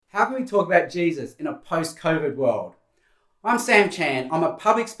How can we talk about Jesus in a post-COVID world? I'm Sam Chan. I'm a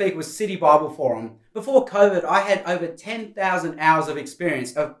public speaker with City Bible Forum. Before COVID, I had over 10,000 hours of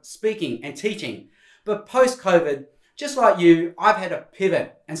experience of speaking and teaching. But post-COVID, just like you, I've had to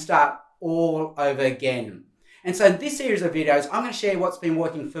pivot and start all over again. And so in this series of videos, I'm going to share what's been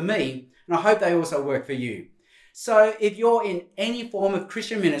working for me, and I hope they also work for you. So if you're in any form of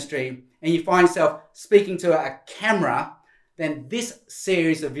Christian ministry and you find yourself speaking to a camera, then this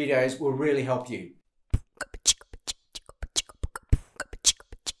series of videos will really help you.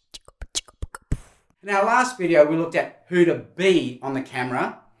 In our last video, we looked at who to be on the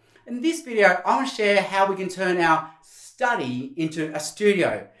camera. In this video, I want to share how we can turn our study into a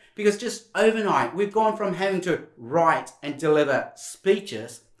studio. Because just overnight, we've gone from having to write and deliver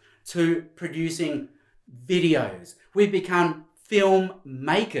speeches to producing videos. We've become film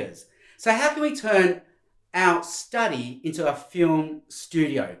makers. So how can we turn our study into a film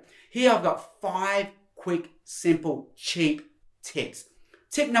studio? Here I've got 5 quick, simple, cheap tips.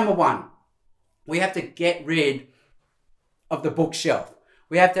 Tip number 1, we have to get rid of the bookshelf.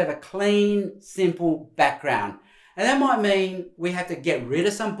 We have to have a clean, simple background. And that might mean we have to get rid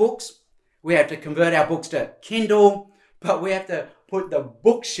of some books. We have to convert our books to Kindle, but we have to put the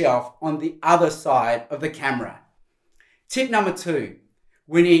bookshelf on the other side of the camera. Tip number 2,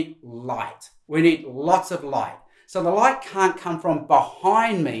 we need light. We need lots of light. So the light can't come from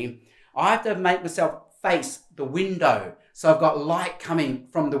behind me. I have to make myself face the window. So I've got light coming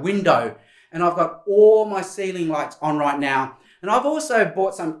from the window, and I've got all my ceiling lights on right now. And I've also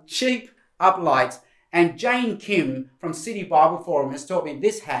bought some cheap uplights, and Jane Kim from City Bible Forum has taught me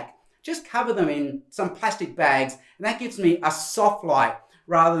this hack. Just cover them in some plastic bags, and that gives me a soft light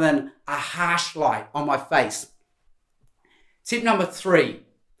rather than a harsh light on my face. Tip number 3,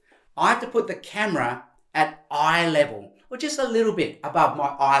 I have to put the camera at eye level, or just a little bit above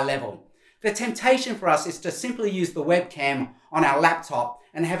my eye level. The temptation for us is to simply use the webcam on our laptop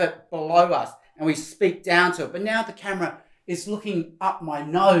and have it below us, and we speak down to it. But now the camera is looking up my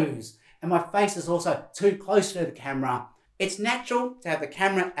nose, and my face is also too close to the camera. It's natural to have the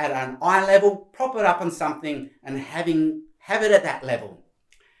camera at an eye level, prop it up on something, and have it at that level.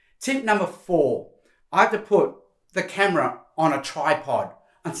 Tip number 4, I have to put the camera on a tripod,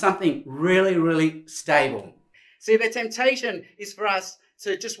 on something really, really stable. See, the temptation is for us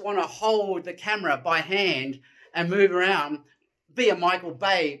to just want to hold the camera by hand and move around, be a Michael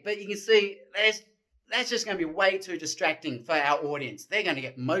Bay, but you can see that's just going to be way too distracting for our audience. They're going to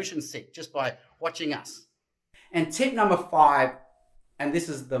get motion sick just by watching us. And tip number 5, and this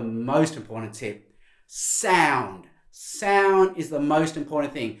is the most important tip, sound. Sound is the most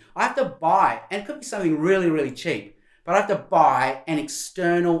important thing. I have to buy, and it could be something really, really cheap, but I have to buy an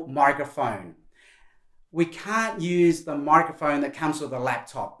external microphone. We can't use the microphone that comes with a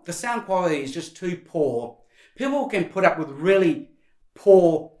laptop. The sound quality is just too poor. People can put up with really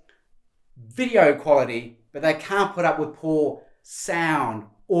poor video quality, but they can't put up with poor sound,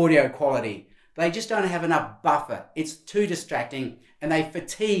 audio quality. They just don't have enough buffer. It's too distracting, and they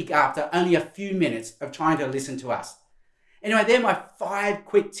fatigue after only a few minutes of trying to listen to us. Anyway, they're my 5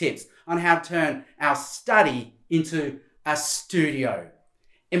 quick tips on how to turn our study into a studio.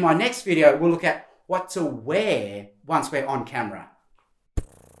 In my next video, we'll look at what to wear once we're on camera.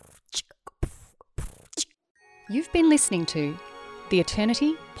 You've been listening to the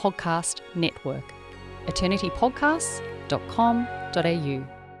Eternity Podcast Network,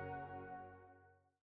 eternitypodcasts.com.au.